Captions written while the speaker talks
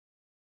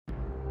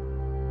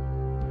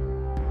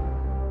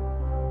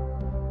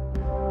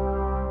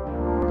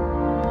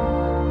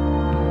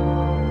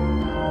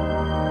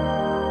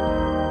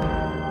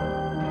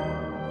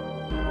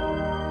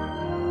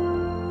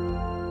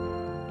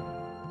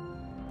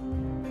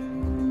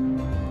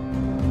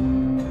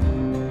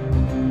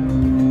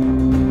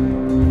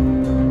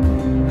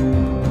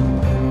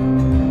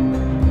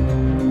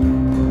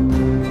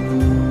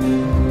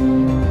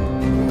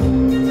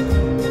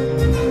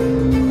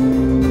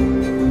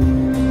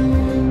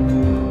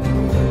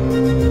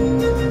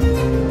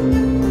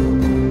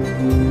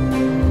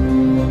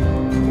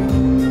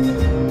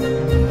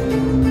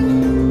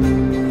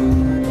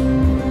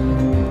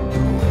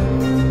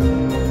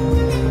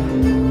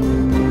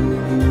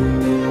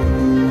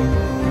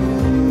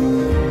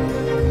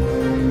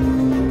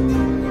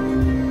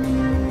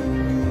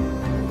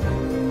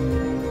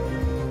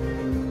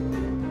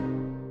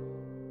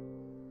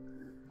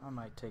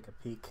might take a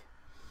peek.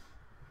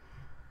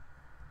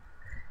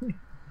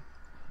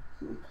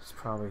 It's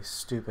probably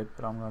stupid,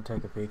 but I'm going to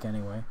take a peek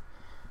anyway.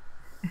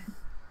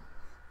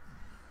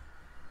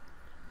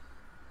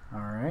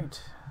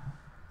 Alright.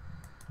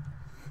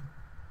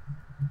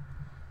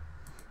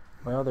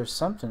 Well, there's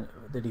something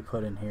that he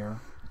put in here.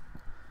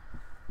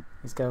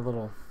 He's got a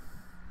little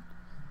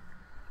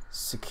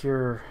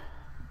secure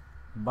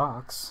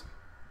box.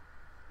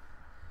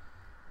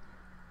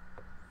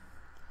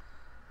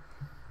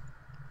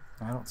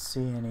 I don't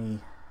see any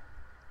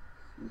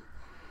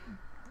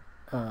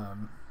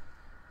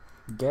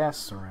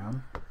gas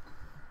around.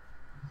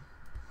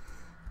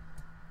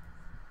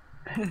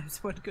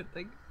 That's one good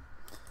thing.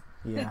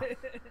 Yeah.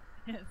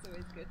 It's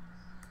always good.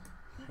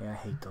 Yeah, I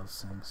hate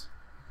those things.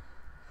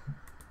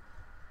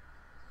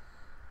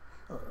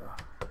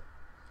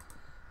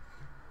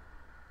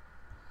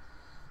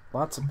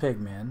 Lots of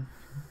pigmen.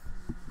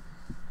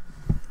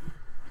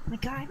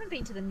 Like, I haven't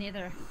been to the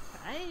Nether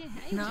for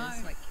ages. No.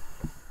 Like,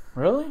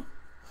 Really?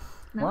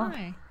 no.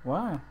 Why?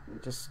 Why?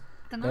 Just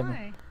Don't haven't,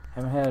 know.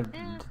 haven't had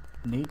Yeah.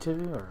 need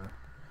to, or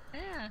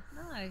Yeah,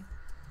 no.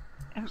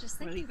 I was just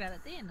thinking about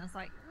it then. I was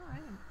like, oh, I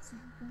haven't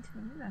been to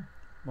the Nether.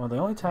 well, the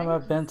only time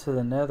I've been to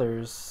the Nether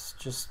is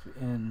just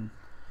in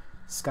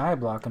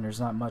Skyblock, and there's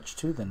not much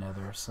to the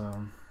Nether,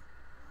 so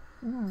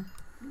Mm.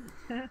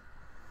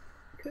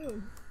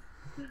 Cool.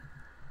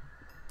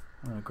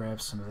 I'm gonna grab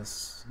some of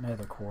this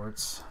Nether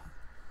quartz.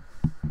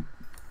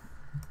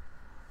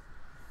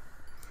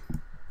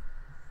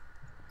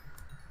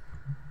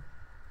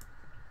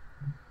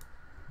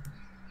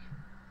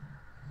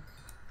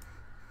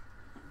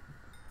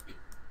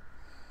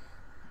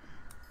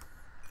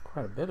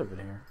 Quite a bit of it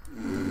here.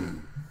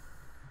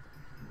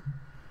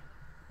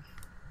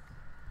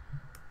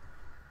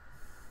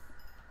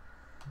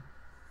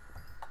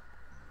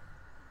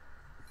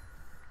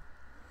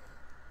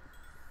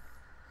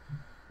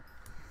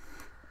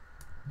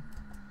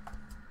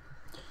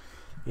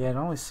 Yeah, it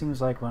always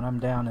seems like when I'm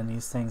down in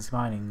these things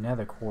mining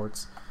nether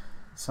quartz,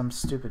 some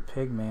stupid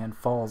pig man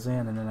falls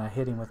in and then I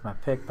hit him with my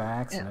pick by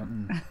accident,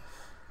 and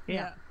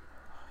Yeah.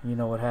 you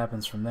know what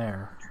happens from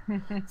there.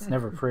 It's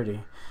never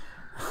pretty.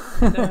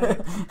 No.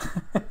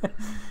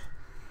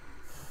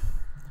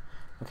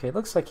 Okay, it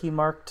looks like he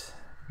marked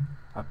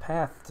a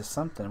path to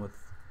something with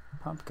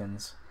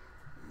pumpkins.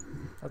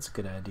 That's a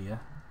good idea.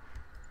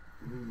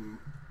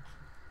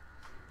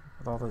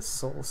 With all this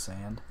soul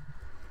sand.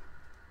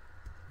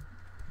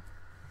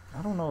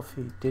 I don't know if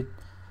he did.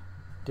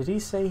 Did he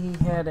say he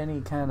had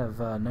any kind of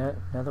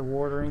nether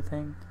wart or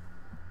anything?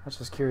 I was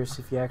just curious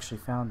if he actually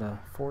found a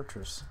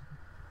fortress.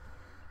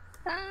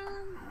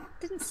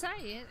 Didn't say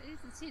it. It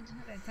isn't said,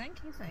 I don't think,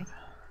 has he?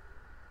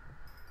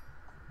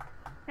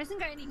 Hasn't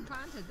got any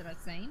planted that I've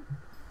seen.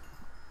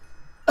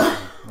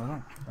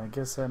 Well, I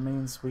guess that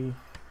means we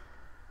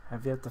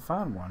have yet to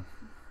find one.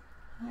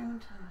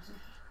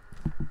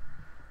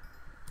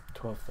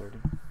 12:30.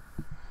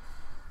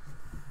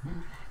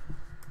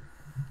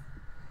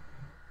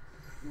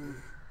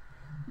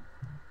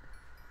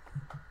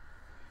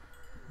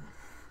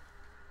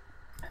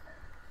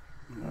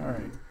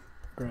 Alright,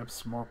 grab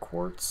some more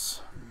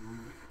quartz.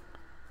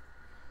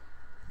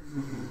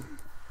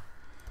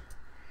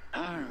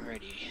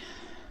 Alrighty.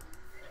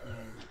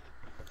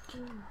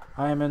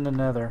 I am in the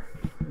Nether,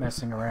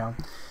 messing around.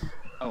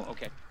 Oh,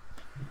 okay.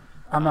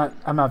 I'm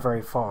not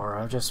very far.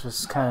 I just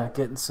was kind of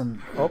getting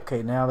some.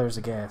 Okay, now there's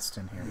a ghast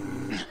in here.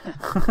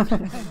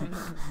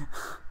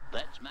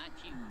 That's my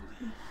cue.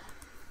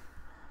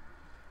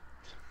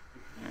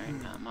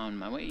 Alright, I'm on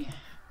my way.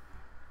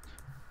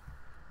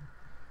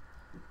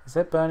 Is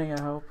that Bunny?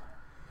 I hope.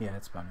 Yeah,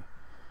 it's Bunny.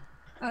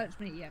 Oh, it's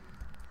me, yeah.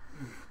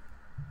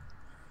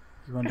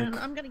 You want to?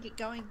 I'm going to get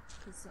going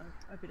because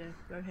I better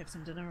go have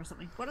some dinner or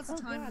something. What is the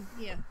time? God.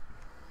 Yeah.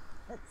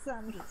 It's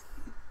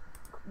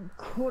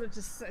quarter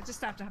just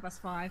after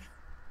 5:30.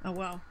 Oh,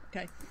 wow.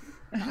 Okay.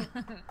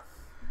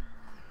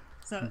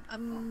 So,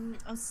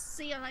 I'll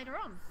see you later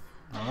on.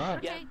 All right.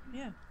 Okay.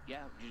 Yeah.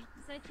 Yeah,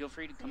 just So, feel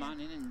free to come on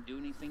in and do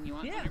anything you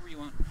want, Yeah. whenever you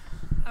want.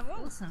 I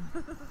will. awesome.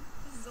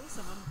 This is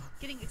awesome. I'm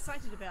getting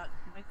excited about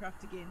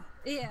Minecraft again.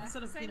 Yeah.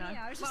 Sort of, same you know,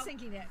 here. I was just well-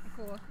 thinking that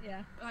before.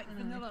 Yeah. Like I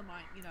know. vanilla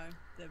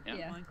the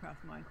Yeah.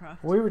 Minecraft.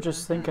 We were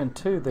just thinking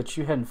too that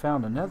you hadn't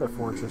found another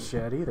fortress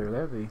yet either.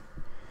 That'd be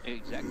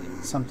Exactly.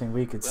 something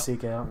we could Well,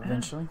 seek out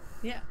eventually.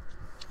 Yeah.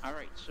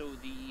 Alright, so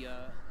the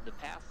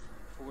path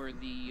for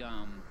the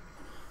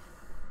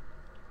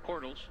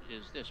portals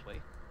is this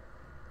way.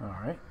 All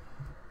right.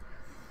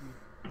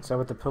 Is that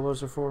what the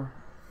pillars are for?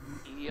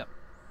 Yep.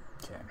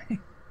 Okay.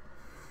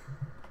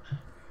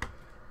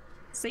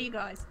 See you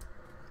guys.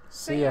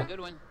 See ya. Good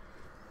one.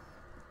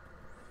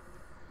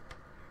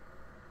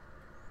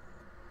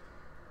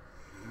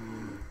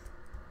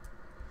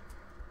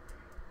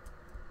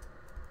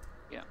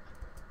 Yeah.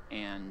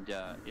 And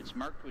it's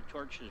marked with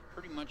torches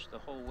pretty much the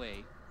whole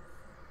way.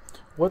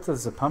 What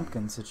does the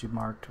pumpkins that you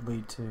marked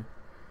lead to?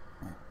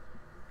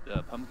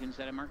 The pumpkins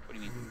that I marked? What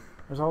do you mean?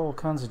 There's all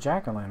kinds of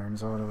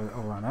jack-o'-lanterns over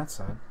on that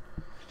side.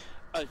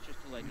 It's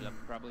just to light it up,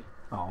 probably.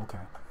 Oh, okay.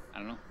 I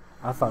don't know.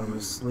 I thought it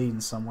was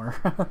leading somewhere.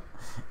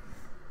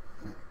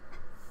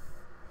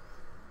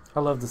 I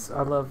love this.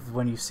 I love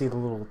when you see the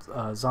little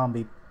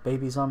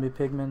baby zombie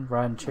pigmen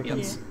riding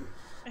chickens.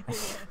 Yeah.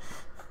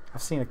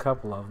 I've seen a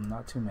couple of them,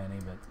 not too many,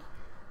 but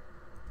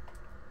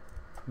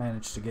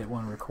managed to get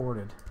one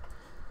recorded.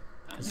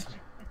 It's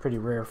a pretty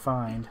rare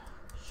find.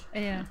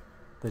 Yeah.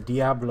 The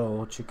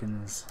Diablo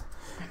chickens.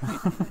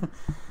 Alright.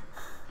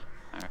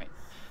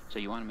 So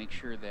you want to make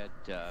sure that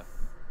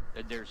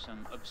that there's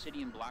some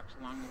obsidian blocks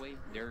along the way.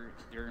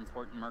 They're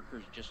important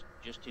markers just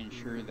to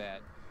ensure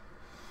that,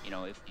 you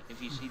know, if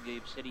you see the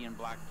obsidian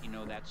block, you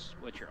know that's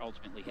what you're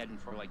ultimately heading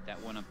for, like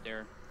that one up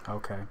there.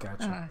 Okay,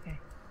 gotcha. Oh, okay.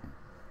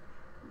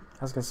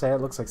 I was gonna say, it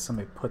looks like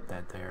somebody put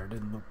that there. It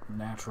didn't look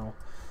natural.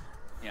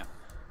 Yeah.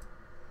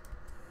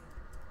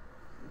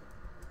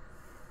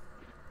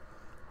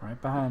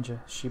 Right behind you.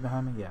 Is she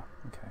behind me? Yeah.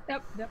 Okay.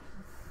 Yep.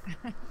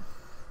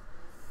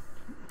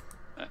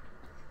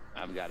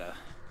 I've got a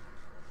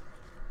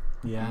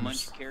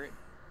munch carrot,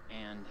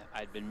 and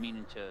I've been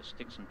meaning to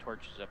stick some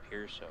torches up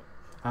here, so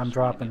I'm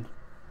dropping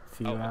a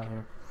few out okay.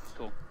 here.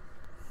 Cool.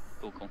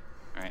 All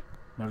right.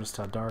 Noticed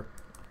how dark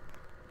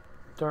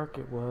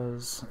it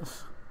was.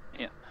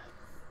 Yeah.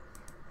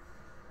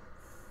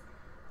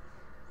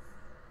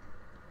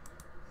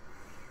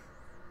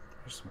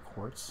 There's some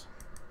quartz.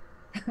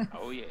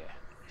 Oh yeah.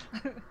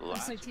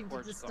 Lots so of tempted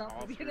quartz to stop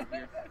all with through it.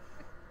 here.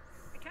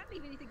 I can't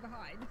leave anything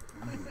behind.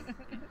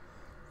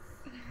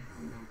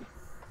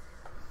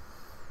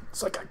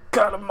 It's like I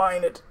gotta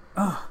mine it.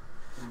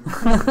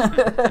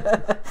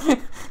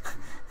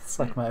 It's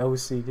like my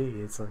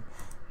OCD. It's like.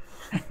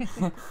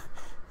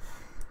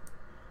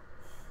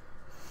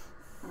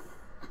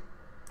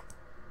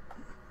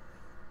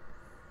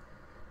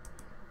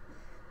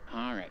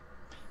 All right.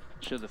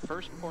 So the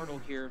first portal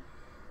here,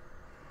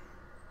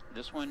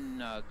 this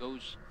one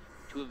goes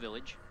to a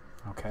village.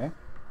 Okay,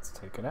 let's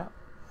take it out.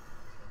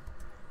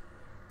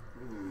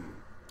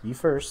 You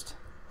first.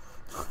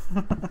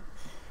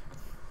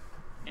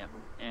 Yeah.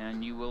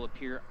 And you will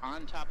appear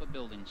on top of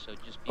buildings, so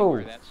just be aware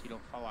of that so you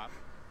don't fall off.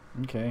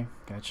 Okay,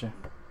 gotcha.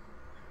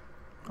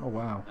 Oh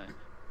wow.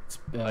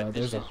 But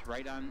this is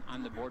right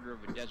on the border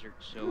of a desert,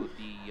 so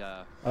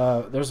the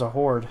there's a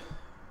horde.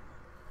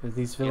 Are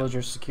these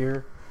villagers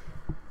secure?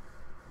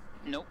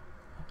 Nope.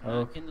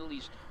 Oh. Not in the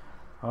least.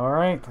 All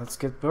right, let's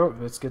get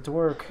to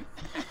work.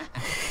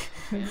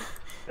 Bonsai!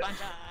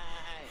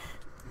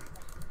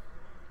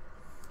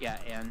 Yeah,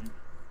 and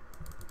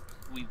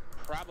we've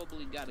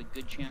probably got a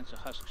good chance of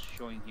husks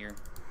showing here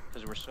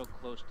because we're so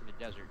close to the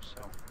desert.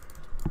 So.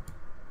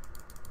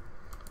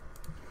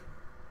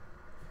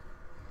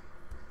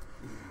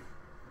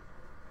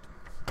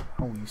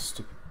 Oh, you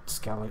stupid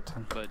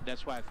skeleton. But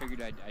that's why I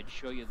figured I'd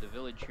show you the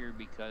village here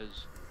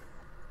because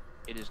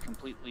it is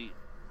completely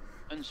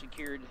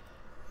unsecured.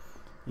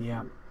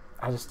 Yeah,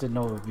 I just didn't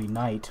know it would be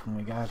night when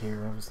we got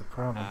here. That was the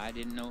problem. I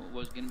didn't know it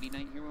was going to be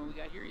night here when we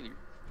got here either.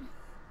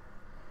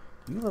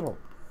 You little...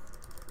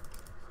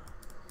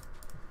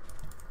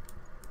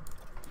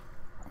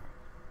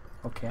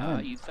 Okay,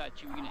 you thought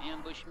you were going to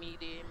ambush me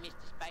there, Mr.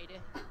 Spider?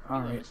 All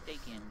you were right.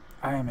 mistaken.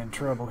 I am in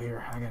trouble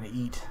here. I gotta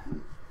eat.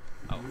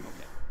 Oh,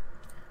 okay.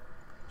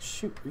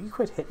 Shoot, will you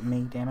quit hitting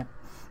me, damn it?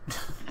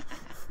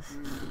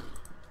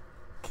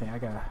 Okay, I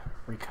gotta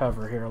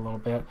recover here a little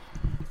bit.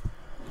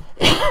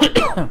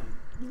 Okay,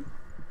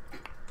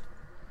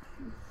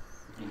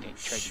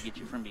 tried to get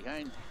you from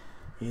behind.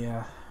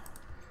 Yeah.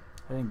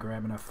 I didn't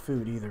grab enough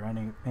food either. I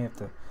may have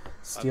to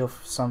steal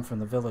some from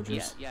the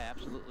villagers. Yeah,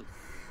 absolutely.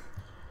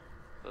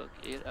 Look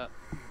it up.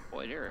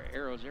 Boy, there are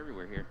arrows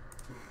everywhere here.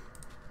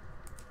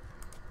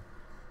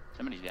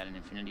 Somebody's got an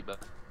infinity bow.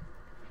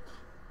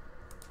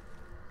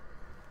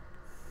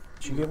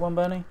 Did you get one,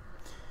 Bunny?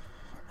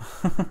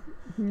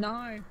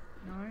 No.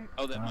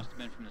 Oh, that must have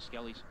been from the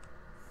skellies.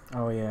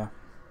 Oh, yeah.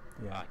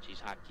 Yeah. Oh, jeez,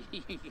 Hawk.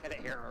 You got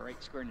an arrow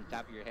right square in the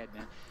top of your head,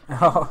 man.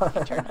 Oh.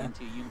 You turned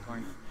into a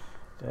unicorn.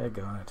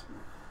 Daggone it.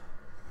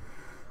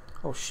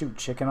 Oh, shoot,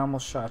 chicken. I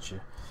almost shot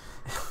you.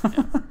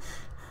 Yeah.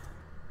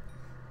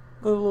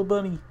 Go, little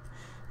bunny.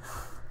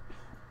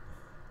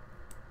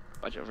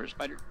 Watch out for a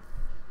spider.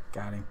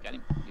 Got him. Got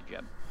him. Good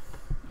job.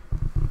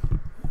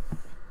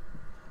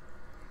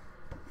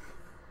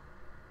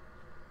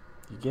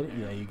 You get it?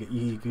 Yeah, you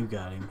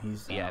got him.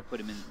 He's Yeah, I put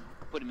him in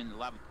the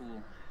lava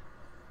pool.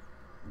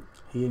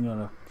 He ain't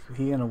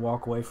gonna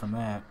walk away from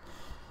that.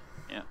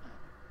 Yeah.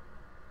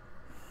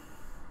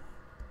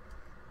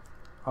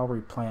 I'll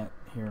replant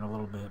here in a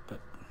little bit,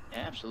 but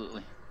Yeah,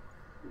 absolutely.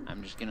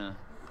 I'm just gonna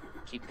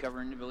keep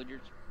covering the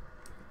villagers.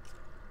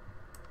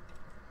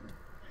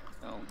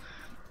 Oh,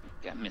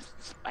 got Miss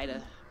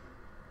Spider.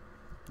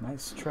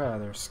 nice try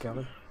there,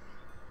 Skelly.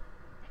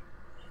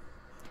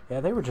 Yeah,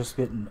 they were just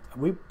getting...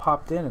 We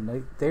popped in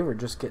and they were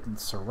just getting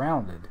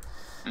surrounded.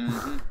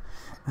 Mm-hmm.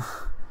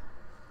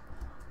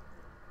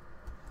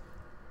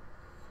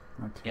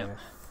 Okay. Yep.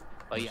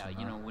 Well, yeah, There's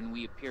you not- know, when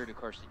we appeared, of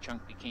course, the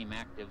chunk became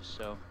active,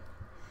 so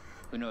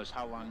who knows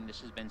how long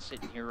this has been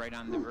sitting here right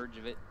on the verge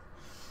of it.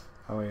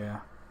 Oh, yeah.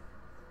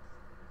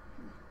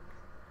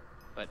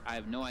 but I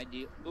have no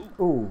idea. Ooh.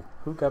 Ooh,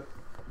 who got...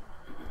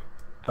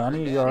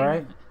 Bunny, you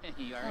alright?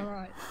 You All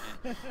alright?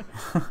 right.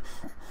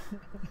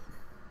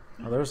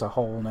 Well, there's a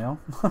hole now.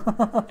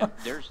 Yep,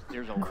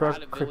 there's a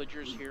lot of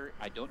villagers here.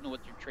 I don't know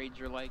what their trades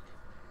are like.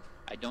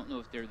 I don't know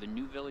if they're the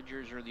new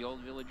villagers or the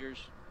old villagers.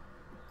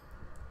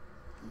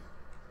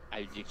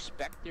 I'd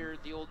expect they're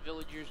the old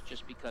villagers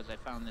just because I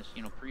found this,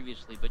 you know,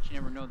 previously, but you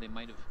never know, they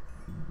might have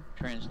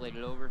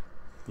translated over.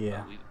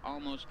 Yeah. But we've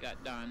almost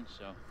got done,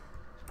 so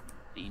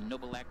the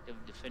noble act of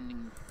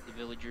defending the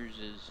villagers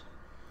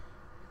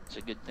it's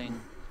a good thing.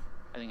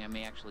 I think I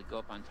may actually go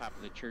up on top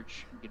of the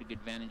church and get a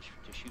good vantage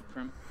to shoot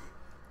from.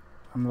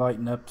 I'm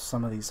lighting up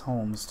some of these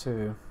homes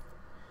too.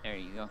 There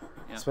you go.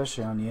 Yep.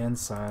 Especially on the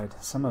inside.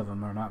 Some of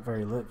them are not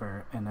very lit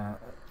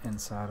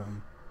inside of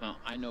them. Well,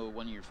 I know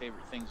one of your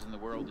favorite things in the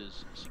world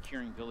is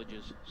securing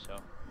villages, so.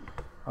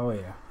 Oh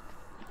yeah.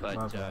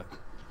 But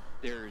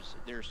there's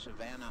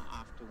savanna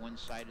off to one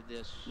side of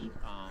this,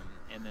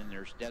 and then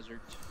there's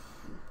desert,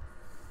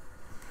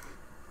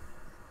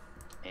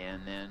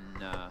 and then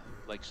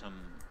like some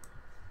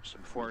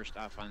forest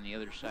off on the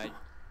other side.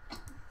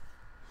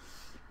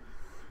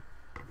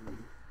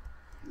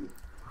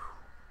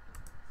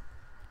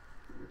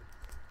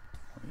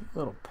 You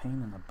little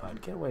pain in the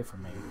butt. Get away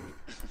from me.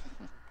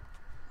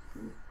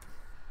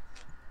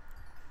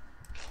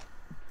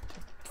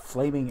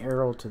 Flaming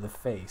arrow to the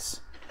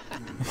face.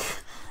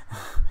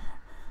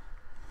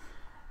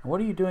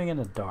 What are you doing in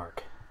the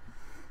dark,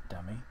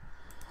 dummy?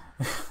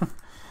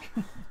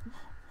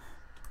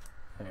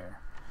 There.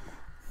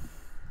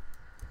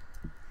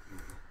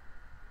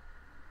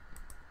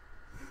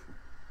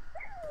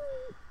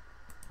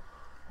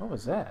 What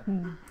was that?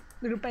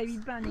 Little baby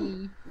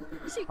bunny.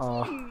 So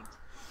Oh. cute.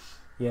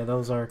 Yeah,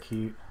 those are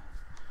cute.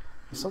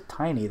 They're so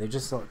tiny. They're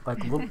just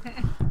like little,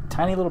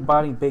 tiny little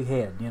body, big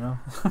head, you know?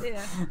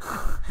 Yeah.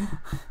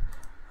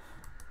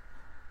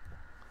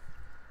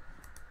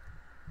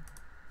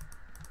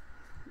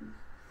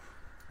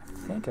 I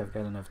think I've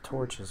got enough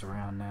torches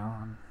around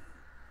now.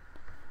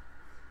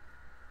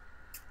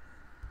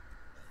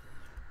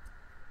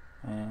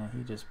 And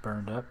he just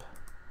burned up.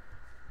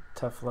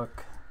 Tough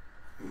luck.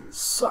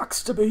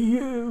 Sucks to be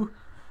you!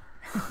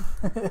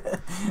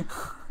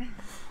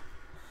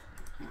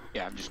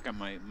 Yeah, I've just got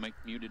my mic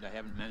muted. I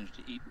haven't managed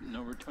to eat in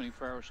over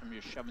 24 hours, so I'm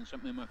just shoving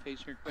something in my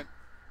face here quick.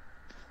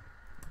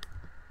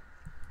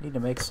 Need to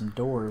make some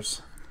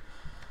doors.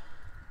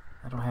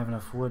 I don't have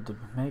enough wood to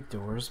make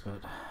doors,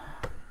 but...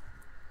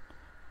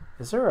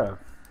 Is there a...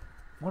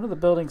 One of the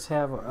buildings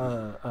have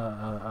God,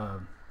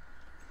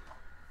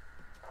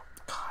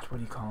 what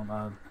do you call them?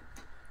 A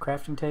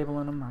crafting table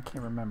in them? I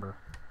can't remember.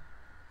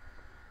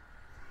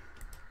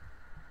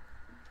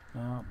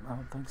 No, I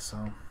don't think so.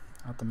 I'll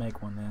have to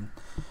make one then.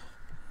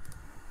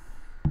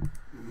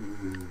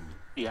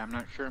 Yeah, I'm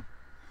not sure.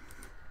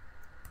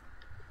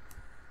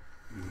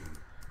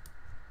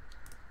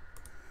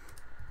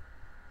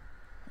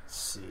 Let's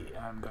see,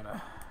 I'm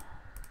gonna...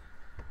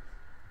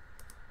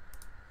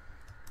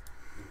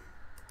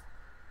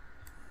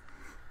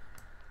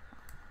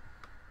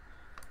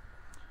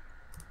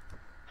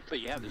 But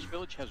yeah, this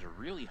village has a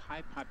really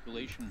high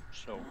population,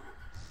 so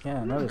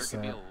Yeah, I noticed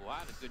there that. could be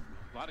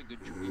a lot of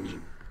good trades.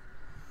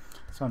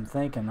 So I'm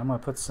thinking I'm gonna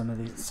put some of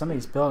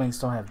these buildings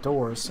don't have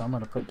doors, so I'm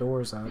gonna put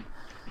doors up.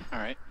 All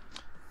right.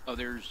 Oh,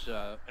 there's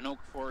an oak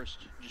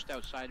forest just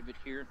outside of it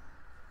here.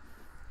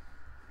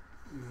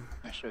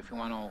 So if you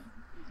want, I'll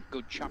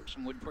go chop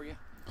some wood for you.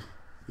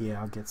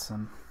 Yeah, I'll get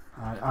some.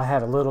 I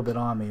had a little bit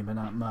on me, but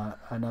not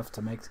enough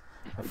to make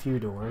a few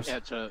doors. Yeah,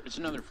 it's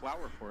another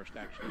flower forest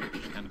actually,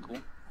 which is kind of cool.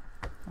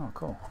 Oh,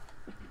 cool.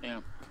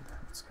 Yeah.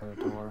 It's got a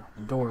door.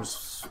 The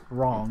door's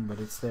wrong, but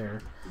it's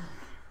there.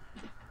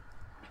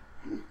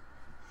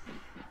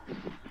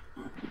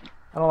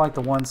 I don't like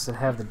the ones that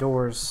have the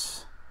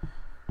doors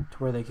to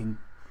where the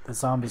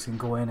zombies can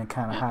go in and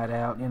kind of hide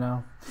out, you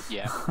know?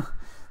 Yeah.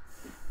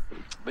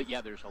 But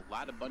yeah, there's a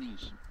lot of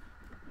bunnies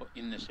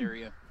in this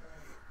area.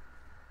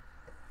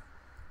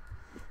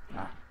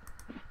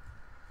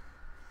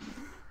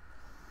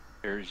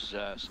 There's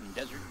some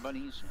desert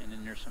bunnies, and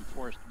then there's some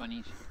forest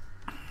bunnies.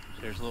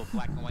 So there's little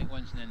black and white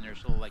ones, and then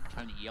there's little like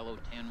tiny yellow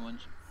tan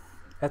ones.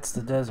 That's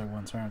the desert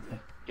ones, aren't they?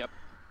 Yep.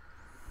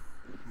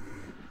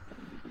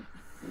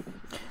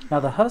 Now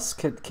the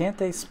husks, can't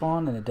they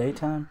spawn in the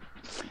daytime?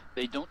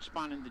 They don't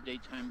spawn in the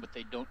daytime, but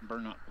they don't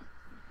burn up.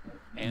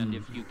 And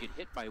if you get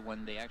hit by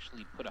one, they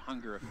actually put a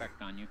hunger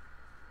effect on you.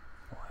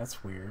 Oh,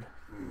 that's weird.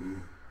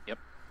 Yep.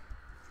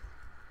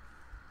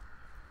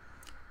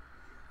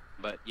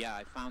 But yeah,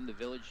 I found the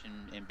village,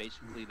 and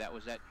basically that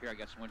was that. Here, I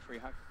got some wood for you,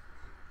 Hawk.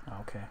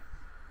 Okay.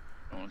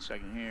 1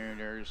 second here.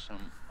 There's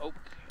some oak,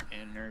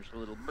 and there's a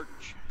little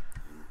birch.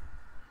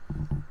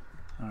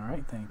 All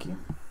right, thank you.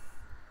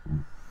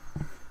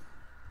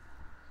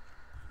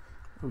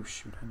 Oh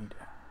shoot, I need to...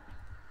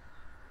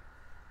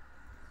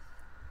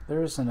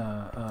 There isn't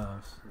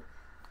a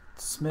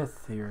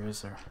smith here,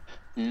 is there?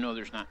 No,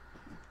 there's not.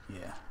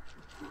 Yeah.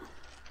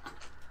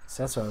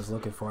 So that's what I was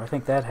looking for. I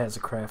think that has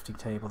a crafting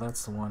table.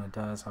 That's the one it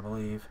does, I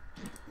believe.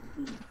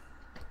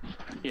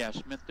 Yeah,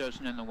 Smith does,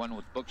 and then the one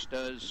with books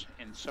does,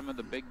 and some of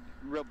the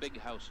real big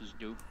houses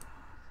do.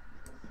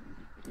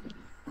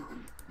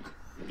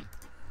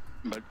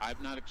 But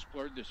I've not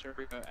explored this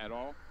area at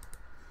all.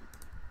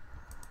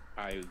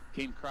 I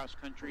came cross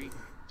country,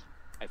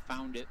 I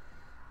found it,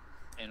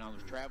 and I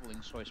was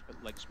traveling, so I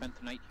spent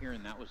the night here,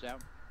 and that was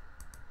out.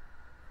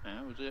 And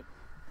that was it.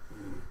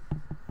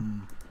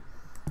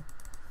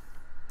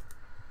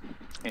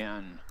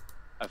 And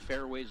a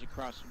fair ways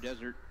across the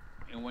desert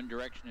in one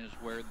direction is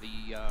where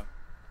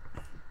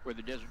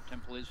the desert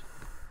temple is.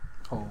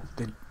 Oh,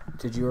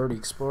 did you already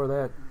explore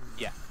that?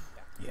 Yeah.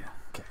 Yeah.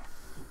 Okay.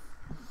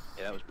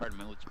 Yeah, that was part of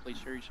my Let's Play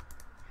series.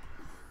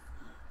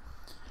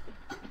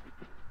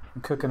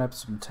 I'm cooking up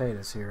some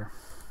potatoes here.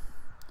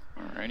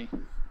 Alrighty.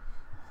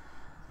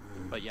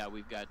 But yeah,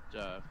 we've got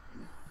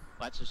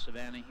lots of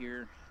savanna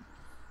here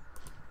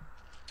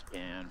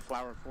and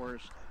flower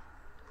forest.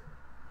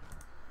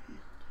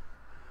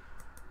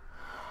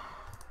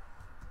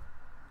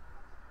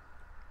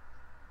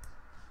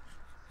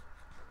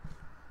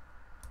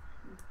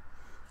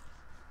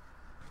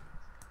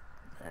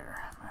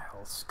 There, my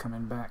health's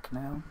coming back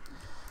now.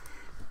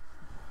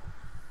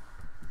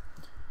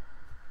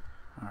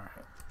 Alright.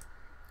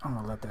 I'm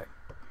gonna let that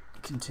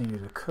continue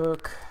to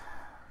cook.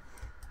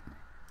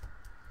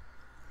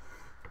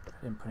 I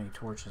didn't put any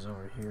torches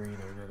over here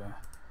either, did I?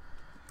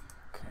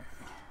 Okay.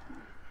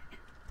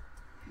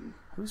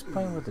 Who's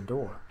playing with the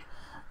door?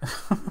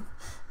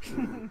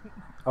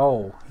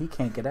 Oh, he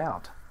can't get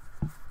out.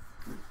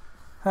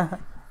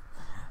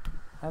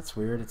 That's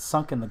weird. It's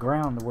sunk in the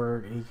ground to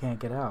where he can't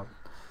get out.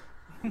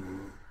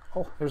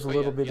 Oh, there's a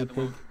little bitty the pig.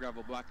 one with the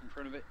gravel block in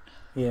front of it.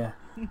 Yeah.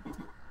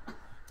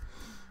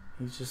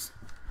 He just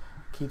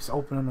keeps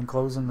opening and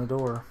closing the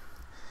door.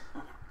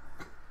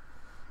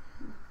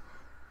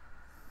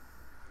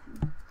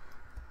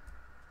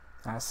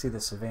 I see the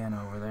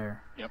savanna over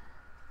there. Yep.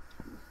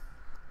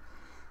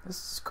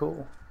 This is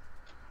cool.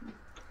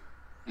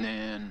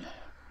 And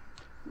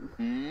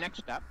then next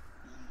stop,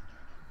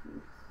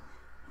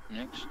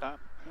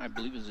 I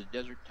believe, is the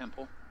desert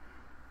temple.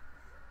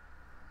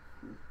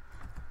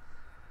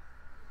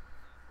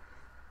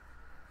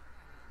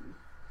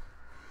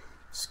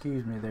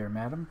 Excuse me there,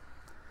 madam.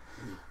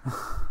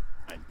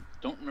 I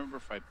don't remember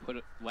if I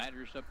put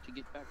ladders up to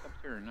get back up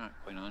there or not,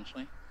 quite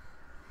honestly.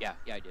 Yeah,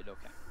 I did.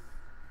 Okay.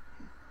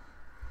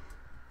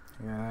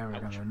 Yeah, we're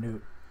gonna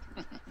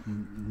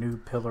new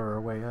pillar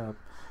our way up.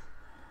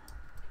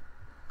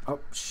 Oh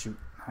shoot!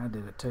 I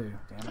did it too.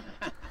 Damn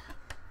it.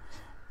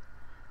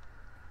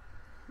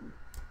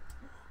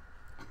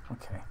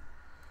 Okay.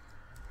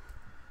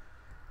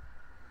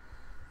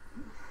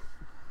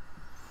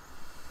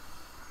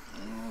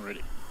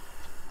 Alrighty.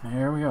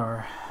 There we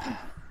are.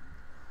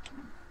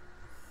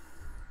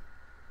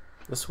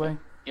 This way?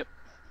 Yep.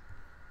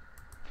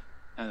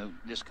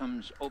 This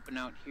comes open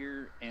out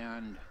here,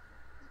 and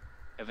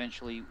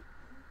eventually,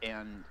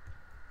 and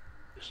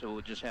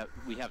so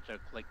we have to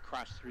like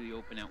cross through the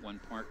open at one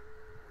point.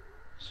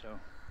 So.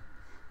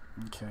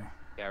 Okay.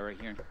 Yeah, right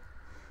here.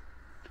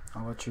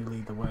 I'll let you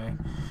lead the way.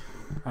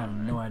 I have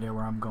no idea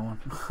where I'm going.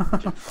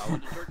 Just follow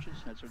the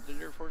torches. That's what they're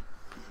there for.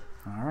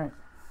 All right.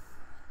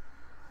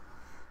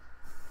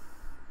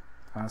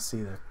 I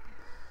see the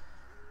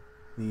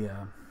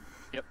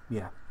Yep.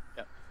 Yeah.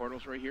 Yep.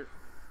 Portal's right here.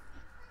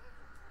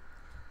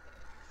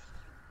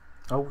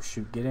 Oh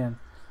shoot! Get in.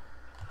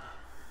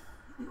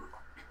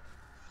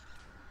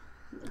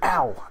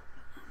 Ow!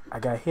 I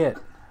got hit.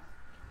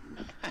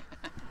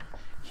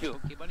 You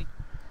okay, buddy?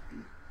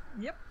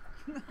 Yep.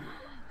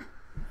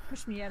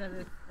 Pushed me out of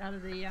the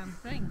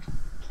thing.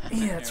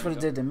 Yeah, that's what it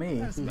did to me.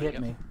 That's He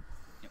hit me.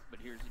 Yep. But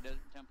here's the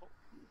desert temple.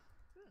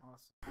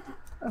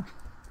 Awesome.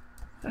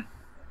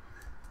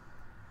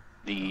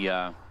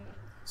 The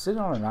Is it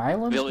on an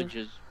island? village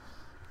is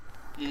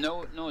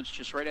no, it's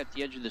just right at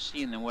the edge of the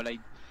sea. And then what I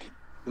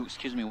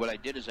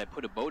did is I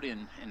put a boat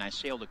in and I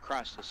sailed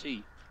across the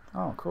sea.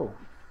 Oh, cool.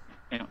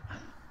 Yeah.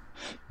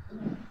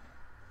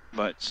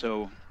 But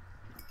so.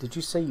 Did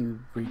you say you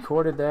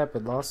recorded that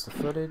but lost the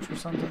footage or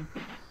something?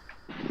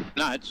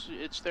 No,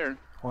 it's there.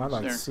 Well, I'd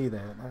like there. to see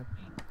that.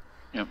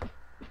 Yep.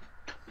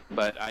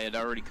 But I had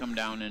already come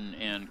down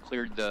and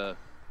cleared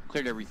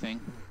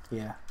everything.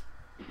 Yeah.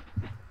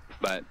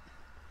 But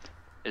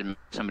it made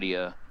somebody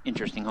a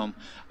interesting home.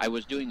 I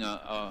was doing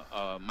a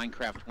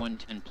Minecraft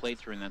 1.10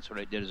 playthrough, and that's what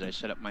I did. Is I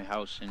set up my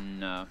house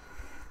in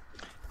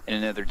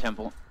another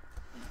temple.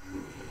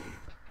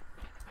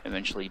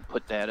 Eventually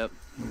put that up.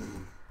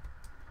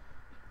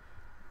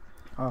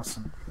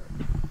 Awesome.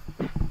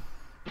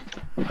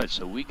 But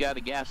so we got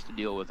a gas to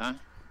deal with, huh?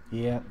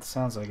 Yeah, it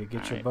sounds like it.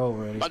 Get All your right. bow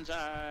ready.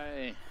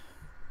 Bonsai!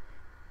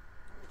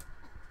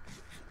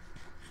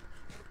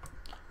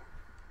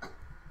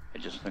 I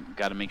just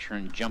got to make sure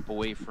and jump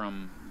away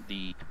from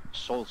the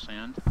soul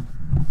sand.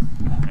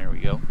 There we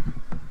go.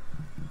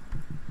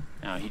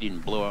 Now, he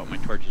didn't blow out my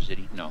torches, did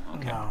he? No,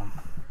 okay. No.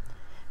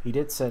 He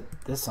did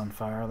set this on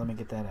fire. Let me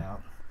get that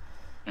out.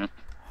 Yeah.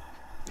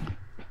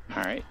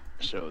 Alright,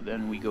 so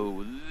then we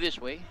go this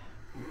way.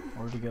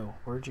 Where'd you go?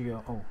 Where'd you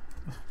go? Oh.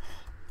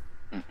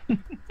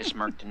 It's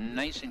marked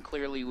nice and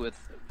clearly with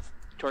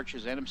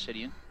torches and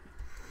obsidian.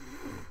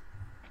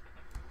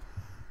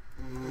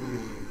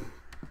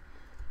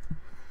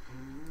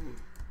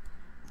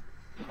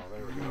 Oh,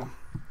 there we go.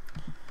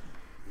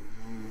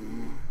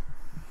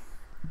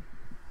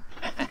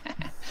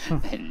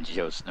 And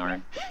Joe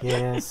snoring.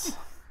 Yes.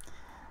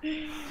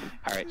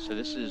 All right, so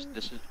this is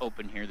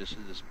open here. This is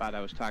the spot I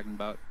was talking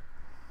about.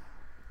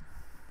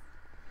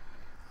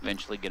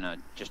 Eventually gonna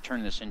just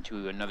turn this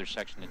into another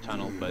section of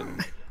tunnel, but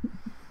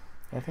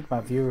I think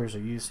my viewers are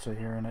used to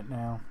hearing it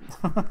now.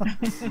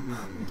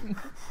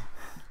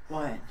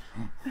 What?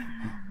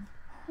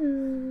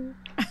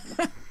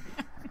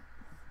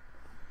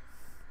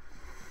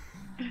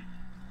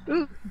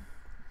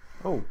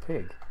 Oh,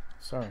 pig.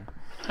 Sorry.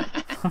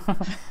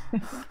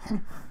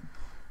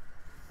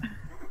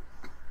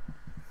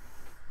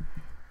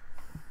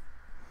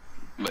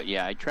 But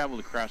yeah, I traveled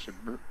across a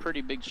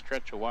pretty big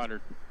stretch of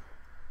water.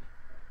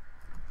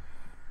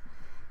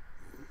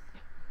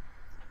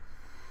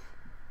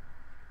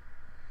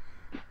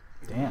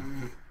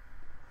 Damn.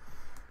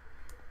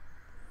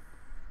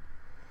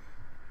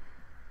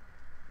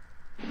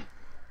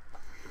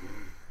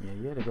 Yeah,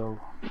 you had to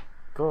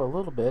go a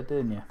little bit,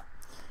 didn't you?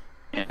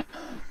 Yeah.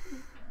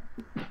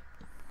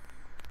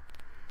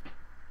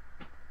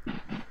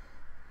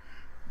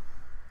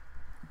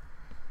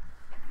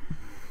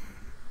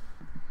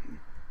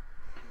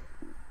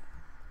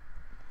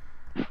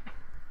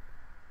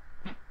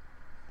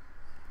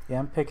 Yeah,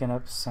 I'm picking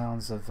up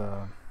sounds of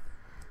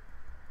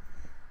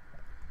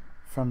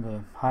from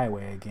the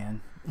highway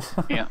again.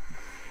 Yeah.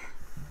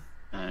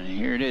 And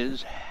here it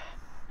is.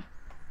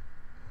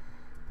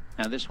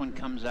 Now this one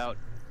comes out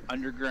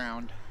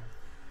underground,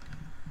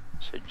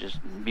 so just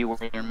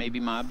beware there may be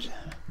mobs.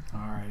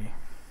 Alrighty.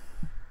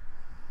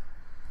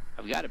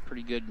 I've got it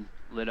pretty good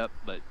lit up,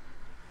 but